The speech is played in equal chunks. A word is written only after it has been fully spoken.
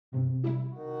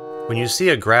When you see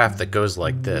a graph that goes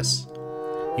like this,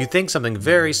 you think something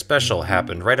very special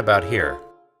happened right about here.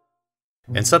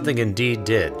 And something indeed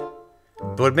did.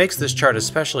 But what makes this chart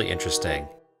especially interesting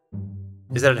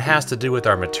is that it has to do with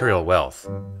our material wealth.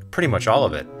 Pretty much all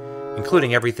of it,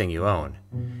 including everything you own.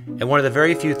 And one of the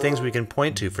very few things we can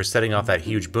point to for setting off that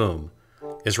huge boom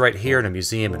is right here in a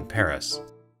museum in Paris.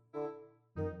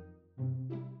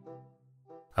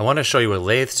 I want to show you a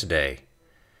lathe today.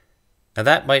 Now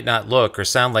that might not look or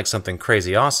sound like something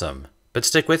crazy awesome, but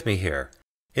stick with me here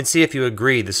and see if you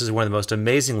agree this is one of the most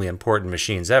amazingly important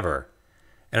machines ever,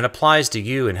 and it applies to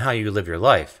you and how you live your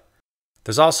life.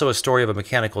 There's also a story of a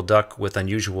mechanical duck with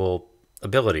unusual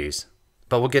abilities,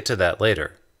 but we'll get to that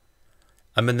later.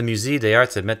 I'm in the Musée des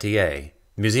Arts et Métiers,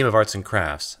 Museum of Arts and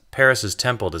Crafts, Paris's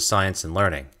temple to science and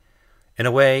learning. In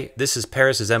a way, this is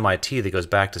Paris's MIT that goes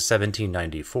back to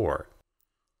 1794.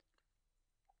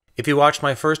 If you watched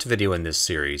my first video in this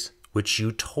series, which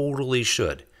you totally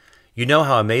should, you know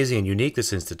how amazing and unique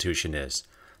this institution is.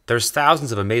 There's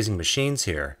thousands of amazing machines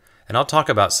here, and I'll talk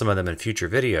about some of them in future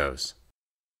videos.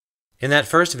 In that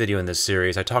first video in this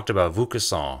series, I talked about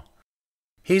Vaucanson.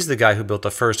 He's the guy who built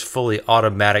the first fully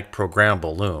automatic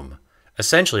programmable loom,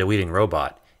 essentially a weaving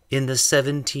robot, in the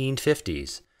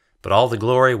 1750s, but all the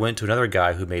glory went to another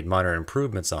guy who made minor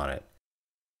improvements on it.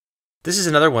 This is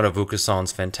another one of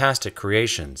Vaucanson's fantastic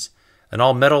creations, an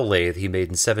all-metal lathe he made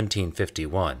in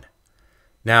 1751.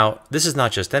 Now, this is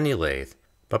not just any lathe,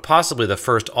 but possibly the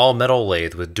first all-metal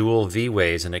lathe with dual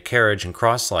V-ways and a carriage and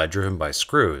cross-slide driven by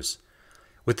screws.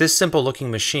 With this simple-looking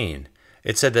machine,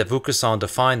 it's said that Vaucanson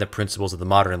defined the principles of the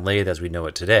modern lathe as we know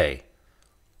it today.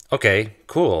 Okay,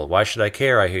 cool, why should I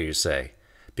care, I hear you say?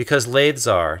 Because lathes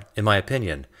are, in my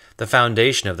opinion, the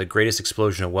foundation of the greatest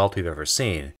explosion of wealth we've ever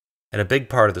seen, and a big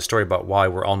part of the story about why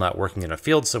we're all not working in a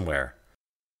field somewhere.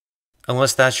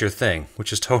 Unless that's your thing,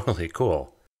 which is totally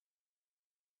cool.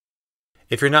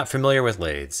 If you're not familiar with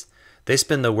lathes, they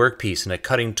spin the workpiece and a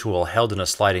cutting tool held in a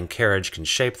sliding carriage can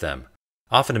shape them,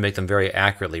 often to make them very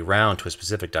accurately round to a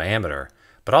specific diameter,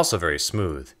 but also very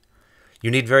smooth. You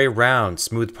need very round,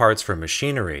 smooth parts for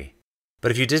machinery,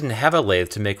 but if you didn't have a lathe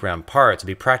to make round parts, it'd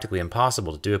be practically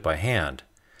impossible to do it by hand,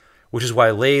 which is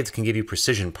why lathes can give you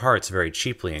precision parts very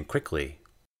cheaply and quickly.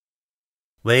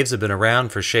 Lathes have been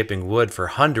around for shaping wood for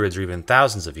hundreds or even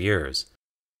thousands of years,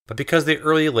 but because the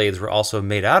early lathes were also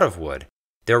made out of wood,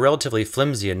 they were relatively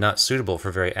flimsy and not suitable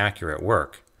for very accurate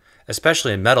work,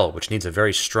 especially in metal, which needs a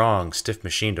very strong, stiff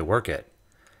machine to work it.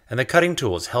 And the cutting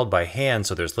tool is held by hand,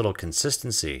 so there's little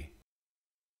consistency.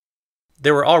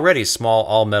 There were already small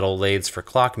all-metal lathes for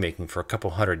clockmaking for a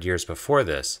couple hundred years before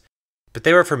this, but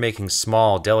they were for making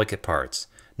small, delicate parts,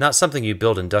 not something you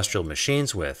build industrial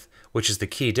machines with, which is the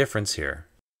key difference here.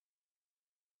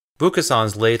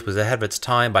 Vaucanson's lathe was ahead of its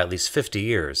time by at least 50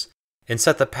 years, and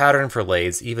set the pattern for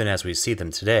lathes even as we see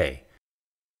them today.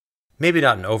 Maybe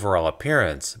not in overall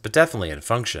appearance, but definitely in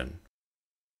function.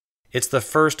 It's the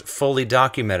first fully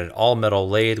documented all-metal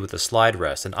lathe with a slide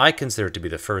rest, and I consider it to be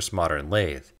the first modern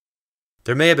lathe.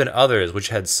 There may have been others which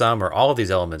had some or all of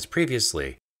these elements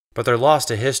previously, but they're lost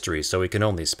to history, so we can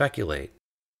only speculate.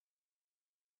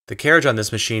 The carriage on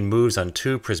this machine moves on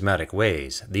two prismatic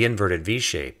ways, the inverted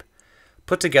V-shape,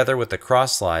 put together with the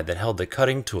cross-slide that held the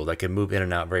cutting tool that can move in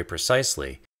and out very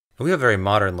precisely, and we have a very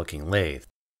modern-looking lathe.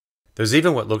 There's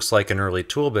even what looks like an early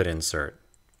tool bit insert.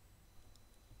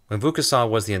 When Vaucanson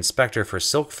was the inspector for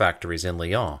silk factories in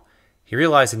Lyon, he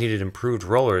realized they needed improved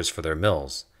rollers for their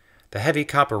mills. The heavy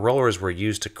copper rollers were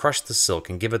used to crush the silk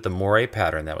and give it the moire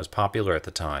pattern that was popular at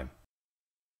the time.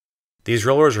 These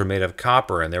rollers were made of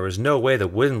copper, and there was no way the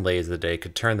wooden lathes of the day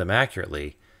could turn them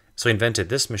accurately, so he invented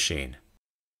this machine.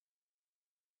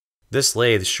 This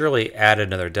lathe surely added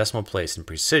another decimal place in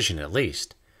precision at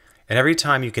least, and every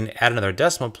time you can add another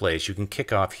decimal place you can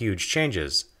kick off huge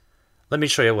changes. Let me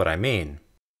show you what I mean.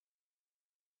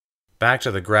 Back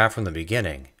to the graph from the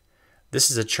beginning. This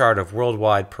is a chart of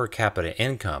worldwide per capita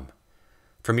income.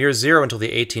 From year 0 until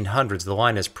the 1800s, the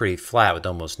line is pretty flat with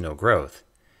almost no growth.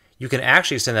 You can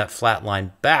actually extend that flat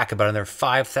line back about another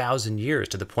 5,000 years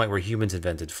to the point where humans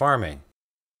invented farming.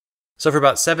 So for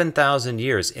about 7,000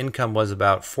 years, income was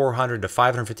about $400 to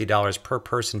 $550 per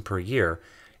person per year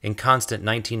in constant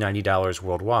 $1990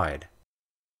 worldwide.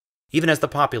 Even as the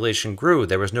population grew,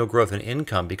 there was no growth in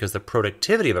income because the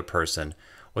productivity of a person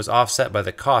was offset by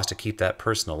the cost to keep that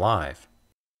person alive.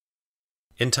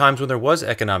 In times when there was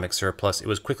economic surplus, it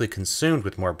was quickly consumed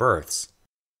with more births.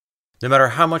 No matter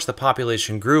how much the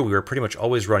population grew, we were pretty much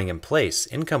always running in place,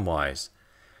 income-wise.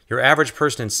 Your average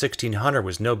person in 1600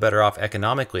 was no better off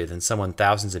economically than someone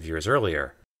thousands of years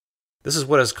earlier. This is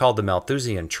what is called the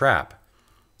Malthusian trap.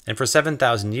 and for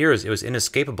 7,000 years it was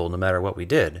inescapable no matter what we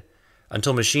did,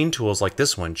 until machine tools like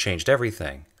this one changed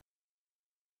everything.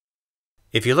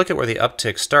 If you look at where the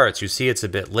uptick starts, you see it's a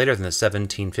bit later than the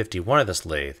 1751 of this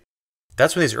lathe.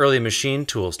 That's when these early machine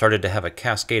tools started to have a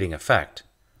cascading effect.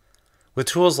 With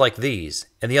tools like these,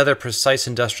 and the other precise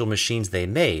industrial machines they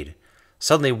made,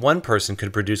 suddenly one person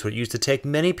could produce what used to take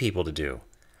many people to do.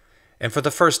 And for the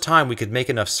first time we could make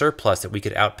enough surplus that we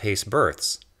could outpace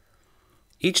births.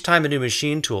 Each time a new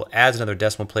machine tool adds another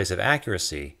decimal place of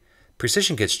accuracy,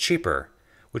 precision gets cheaper,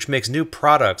 which makes new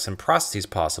products and processes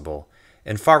possible,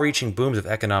 and far-reaching booms of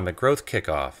economic growth kick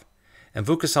off, and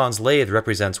Vukasan's lathe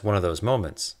represents one of those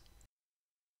moments.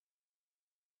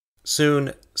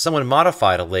 Soon, someone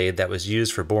modified a lathe that was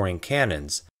used for boring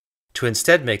cannons to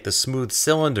instead make the smooth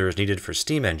cylinders needed for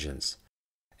steam engines.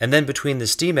 And then between the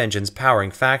steam engines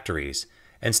powering factories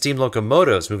and steam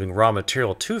locomotives moving raw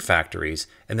material to factories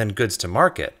and then goods to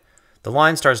market, the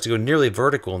line starts to go nearly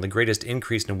vertical in the greatest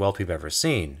increase in wealth we've ever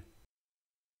seen.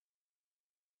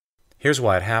 Here's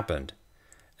why it happened.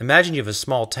 Imagine you have a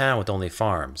small town with only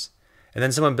farms, and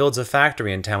then someone builds a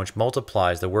factory in town which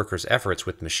multiplies the workers' efforts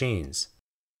with machines.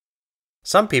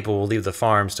 Some people will leave the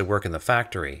farms to work in the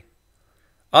factory.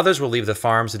 Others will leave the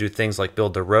farms to do things like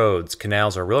build the roads,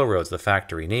 canals, or railroads the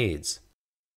factory needs.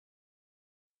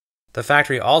 The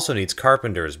factory also needs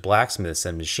carpenters, blacksmiths,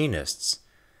 and machinists.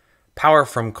 Power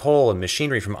from coal and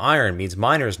machinery from iron means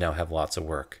miners now have lots of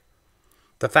work.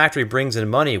 The factory brings in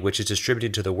money which is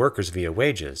distributed to the workers via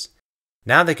wages.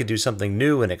 Now they could do something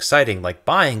new and exciting like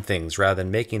buying things rather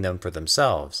than making them for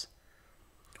themselves,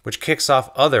 which kicks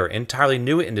off other entirely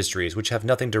new industries which have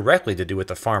nothing directly to do with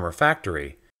the farm or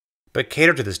factory, but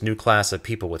cater to this new class of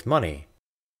people with money,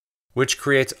 which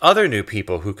creates other new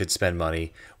people who could spend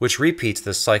money, which repeats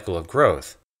this cycle of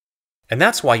growth. And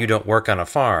that's why you don't work on a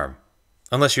farm.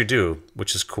 Unless you do,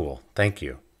 which is cool. Thank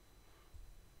you.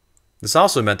 This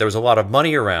also meant there was a lot of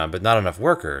money around, but not enough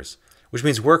workers, which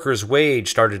means workers' wage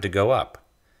started to go up.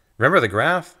 Remember the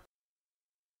graph?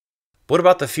 What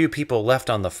about the few people left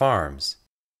on the farms?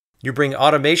 You bring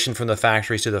automation from the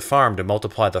factories to the farm to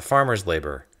multiply the farmer's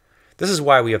labor. This is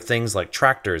why we have things like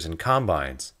tractors and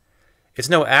combines. It's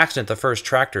no accident the first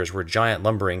tractors were giant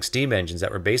lumbering steam engines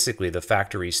that were basically the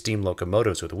factory's steam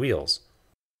locomotives with wheels.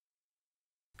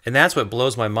 And that's what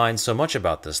blows my mind so much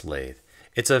about this lathe.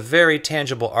 It's a very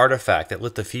tangible artifact that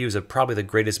lit the fuse of probably the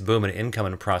greatest boom in income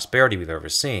and prosperity we've ever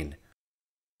seen.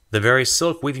 The very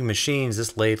silk weaving machines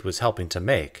this lathe was helping to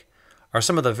make are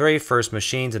some of the very first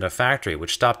machines in a factory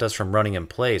which stopped us from running in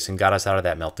place and got us out of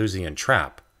that Malthusian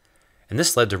trap. And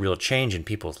this led to real change in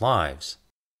people's lives.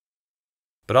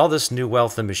 But all this new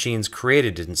wealth the machines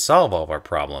created didn't solve all of our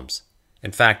problems.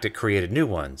 In fact, it created new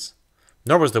ones.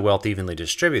 Nor was the wealth evenly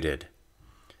distributed.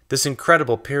 This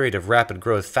incredible period of rapid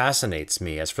growth fascinates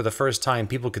me, as for the first time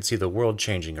people could see the world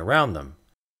changing around them.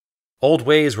 Old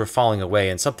ways were falling away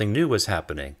and something new was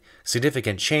happening,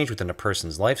 significant change within a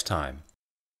person's lifetime.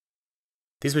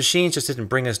 These machines just didn't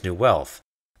bring us new wealth.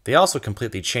 They also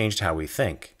completely changed how we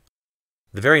think.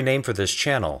 The very name for this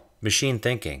channel, Machine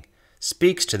Thinking,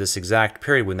 speaks to this exact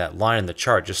period when that line in the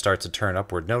chart just starts to turn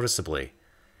upward noticeably.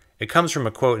 It comes from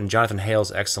a quote in Jonathan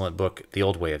Hale's excellent book, The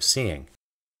Old Way of Seeing.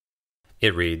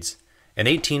 It reads, "In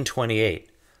 1828,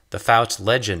 the Faust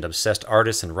legend obsessed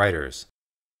artists and writers.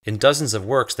 In dozens of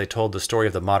works they told the story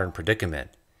of the modern predicament.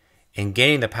 In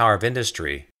gaining the power of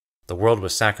industry, the world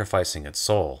was sacrificing its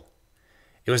soul.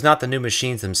 It was not the new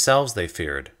machines themselves they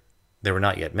feared. There were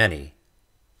not yet many.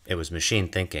 It was machine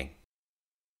thinking."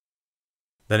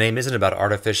 The name isn't about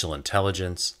artificial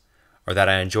intelligence, or that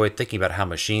I enjoy thinking about how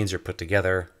machines are put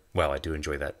together. Well, I do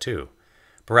enjoy that too.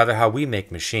 But rather how we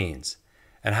make machines,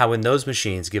 and how when those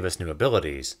machines give us new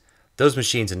abilities, those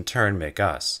machines in turn make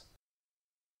us.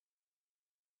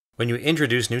 When you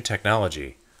introduce new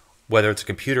technology, whether it's a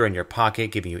computer in your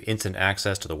pocket giving you instant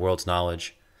access to the world's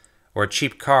knowledge, or a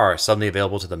cheap car suddenly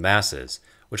available to the masses,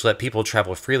 which let people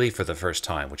travel freely for the first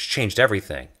time, which changed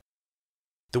everything,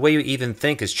 the way you even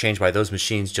think is changed by those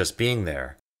machines just being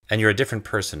there, and you're a different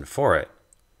person for it.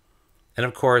 And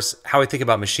of course, how we think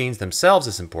about machines themselves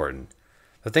is important.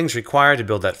 The things required to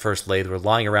build that first lathe were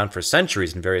lying around for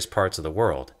centuries in various parts of the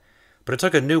world, but it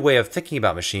took a new way of thinking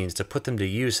about machines to put them to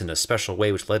use in a special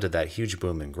way which led to that huge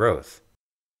boom in growth.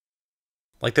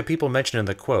 Like the people mentioned in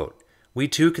the quote, we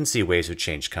too can see waves of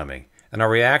change coming, and our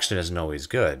reaction isn't always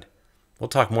good. We'll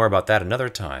talk more about that another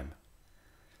time.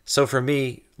 So for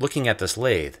me, looking at this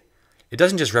lathe, it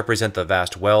doesn't just represent the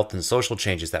vast wealth and social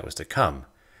changes that was to come,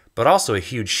 but also a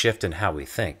huge shift in how we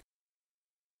think.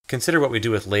 Consider what we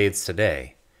do with lathes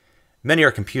today. Many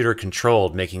are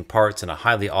computer-controlled, making parts in a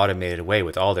highly automated way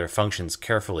with all their functions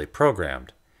carefully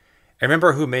programmed. And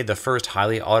remember who made the first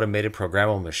highly automated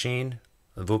programmable machine?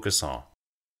 Vaucanson.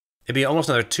 It'd be almost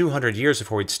another 200 years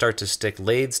before we'd start to stick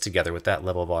lathes together with that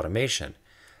level of automation,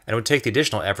 and it would take the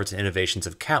additional efforts and innovations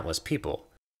of countless people.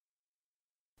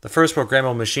 The first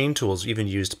programmable machine tools even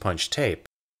used punch tape.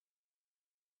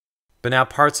 But now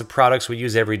parts of products we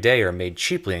use every day are made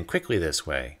cheaply and quickly this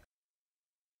way.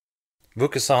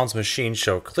 Vaucanson's machines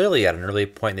show clearly at an early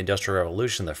point in the Industrial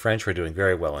Revolution the French were doing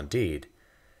very well indeed.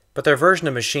 But their version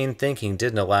of machine thinking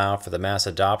didn't allow for the mass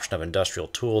adoption of industrial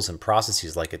tools and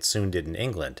processes like it soon did in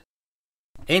England.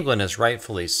 England is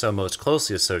rightfully so most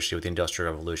closely associated with the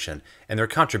Industrial Revolution, and their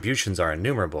contributions are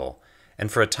innumerable, and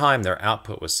for a time their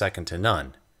output was second to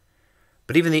none.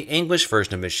 But even the English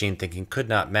version of machine thinking could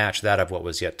not match that of what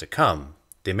was yet to come,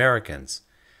 the Americans.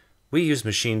 We use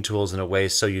machine tools in a way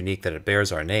so unique that it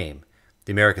bears our name,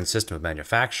 the American system of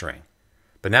manufacturing.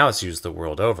 But now it's used the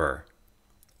world over.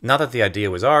 Not that the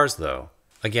idea was ours, though.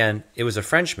 Again, it was a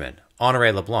Frenchman,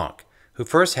 Honoré Leblanc, who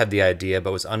first had the idea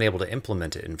but was unable to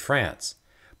implement it in France.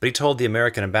 But he told the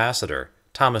American ambassador,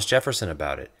 Thomas Jefferson,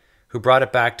 about it, who brought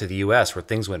it back to the U.S. where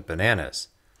things went bananas.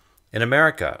 In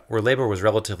America, where labor was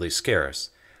relatively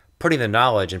scarce, putting the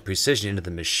knowledge and precision into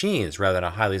the machines rather than a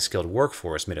highly skilled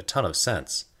workforce made a ton of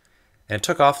sense. And it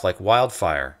took off like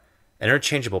wildfire.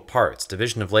 Interchangeable parts,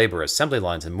 division of labor, assembly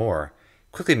lines, and more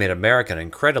quickly made America an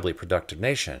incredibly productive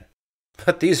nation.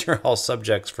 But these are all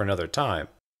subjects for another time.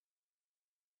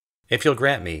 If you'll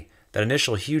grant me, that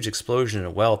initial huge explosion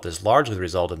in wealth is largely the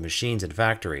result of machines and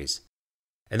factories.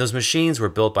 And those machines were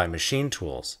built by machine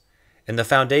tools. And the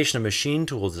foundation of machine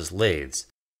tools is lathes.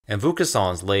 And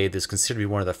Vaucanson's lathe is considered to be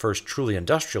one of the first truly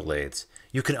industrial lathes.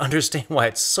 You can understand why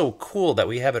it's so cool that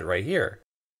we have it right here.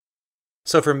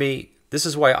 So for me, this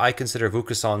is why I consider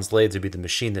Vaucanson's lathe to be the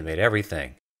machine that made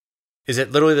everything. Is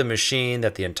it literally the machine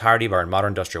that the entirety of our modern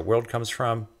industrial world comes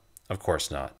from? Of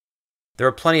course not. There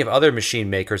are plenty of other machine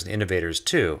makers and innovators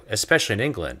too, especially in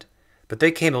England, but they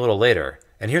came a little later,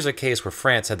 and here's a case where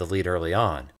France had the lead early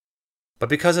on. But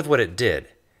because of what it did,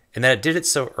 and that it did it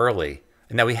so early,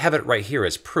 and that we have it right here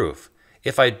as proof,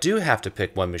 if I do have to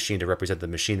pick one machine to represent the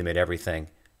machine that made everything,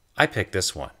 I pick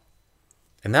this one.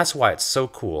 And that's why it's so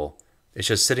cool. It's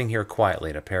just sitting here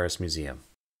quietly in a Paris museum.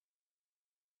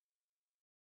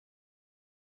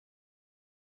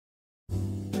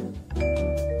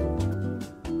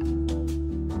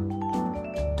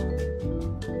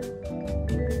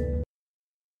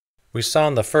 We saw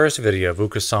in the first video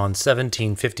Vaucanson's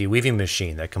 1750 weaving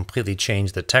machine that completely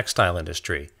changed the textile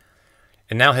industry,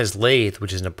 and now his lathe,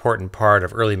 which is an important part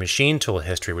of early machine tool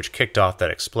history which kicked off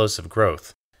that explosive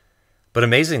growth. But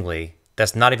amazingly,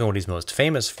 that's not even what he's most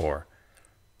famous for.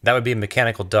 That would be a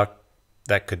mechanical duck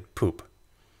that could poop.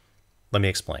 Let me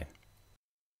explain.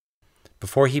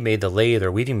 Before he made the lathe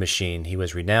or weaving machine, he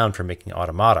was renowned for making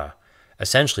automata,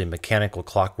 essentially mechanical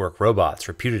clockwork robots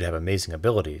reputed to have amazing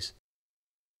abilities.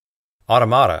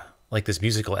 Automata, like this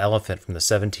musical elephant from the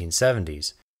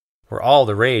 1770s, were all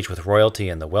the rage with royalty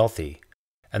and the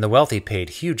wealthy paid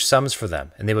huge sums for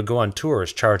them, and they would go on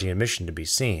tours charging admission to be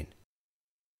seen.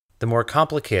 The more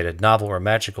complicated, novel, or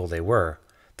magical they were,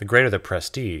 the greater the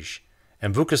prestige,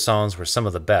 and Vaucanson's were some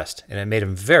of the best, and it made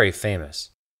him very famous.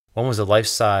 One was a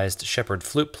life-sized shepherd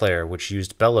flute player which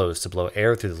used bellows to blow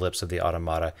air through the lips of the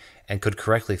automata and could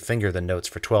correctly finger the notes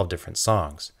for 12 different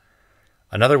songs.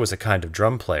 Another was a kind of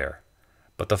drum player.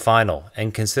 But the final,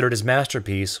 and considered his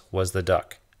masterpiece, was the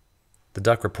duck. The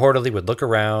duck reportedly would look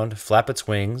around, flap its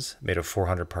wings, made of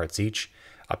 400 parts each,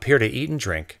 appear to eat and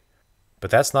drink.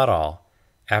 But that's not all.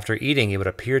 After eating, it would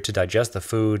appear to digest the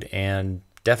food and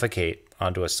defecate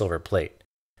onto a silver plate.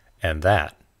 And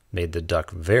that made the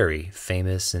duck very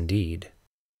famous indeed.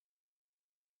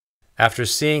 After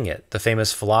seeing it, the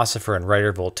famous philosopher and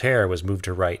writer Voltaire was moved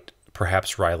to write,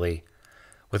 perhaps wryly,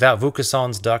 "Without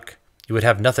Vaucanson's duck, you would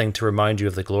have nothing to remind you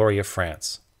of the glory of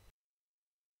France."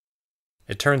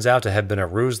 It turns out to have been a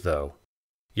ruse, though.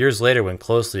 Years later, when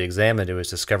closely examined, it was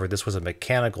discovered this was a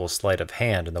mechanical sleight of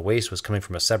hand and the waste was coming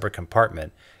from a separate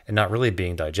compartment and not really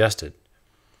being digested.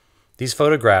 These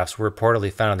photographs were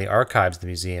reportedly found in the archives of the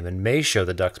museum and may show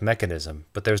the duck's mechanism,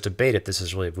 but there's debate if this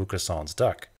is really Vaucanson's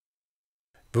duck.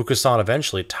 Vaucanson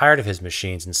eventually tired of his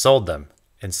machines and sold them,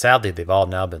 and sadly they've all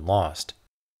now been lost.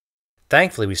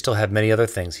 Thankfully, we still have many other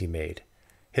things he made.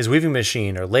 His weaving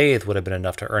machine or lathe would have been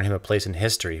enough to earn him a place in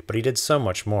history, but he did so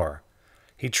much more.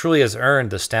 He truly has earned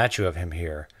the statue of him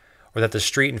here, or that the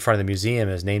street in front of the museum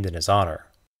is named in his honor.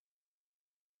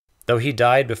 Though he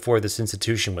died before this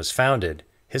institution was founded,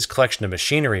 his collection of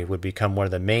machinery would become one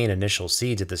of the main initial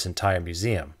seeds of this entire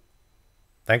museum.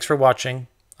 Thanks for watching.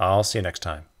 I'll see you next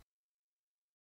time.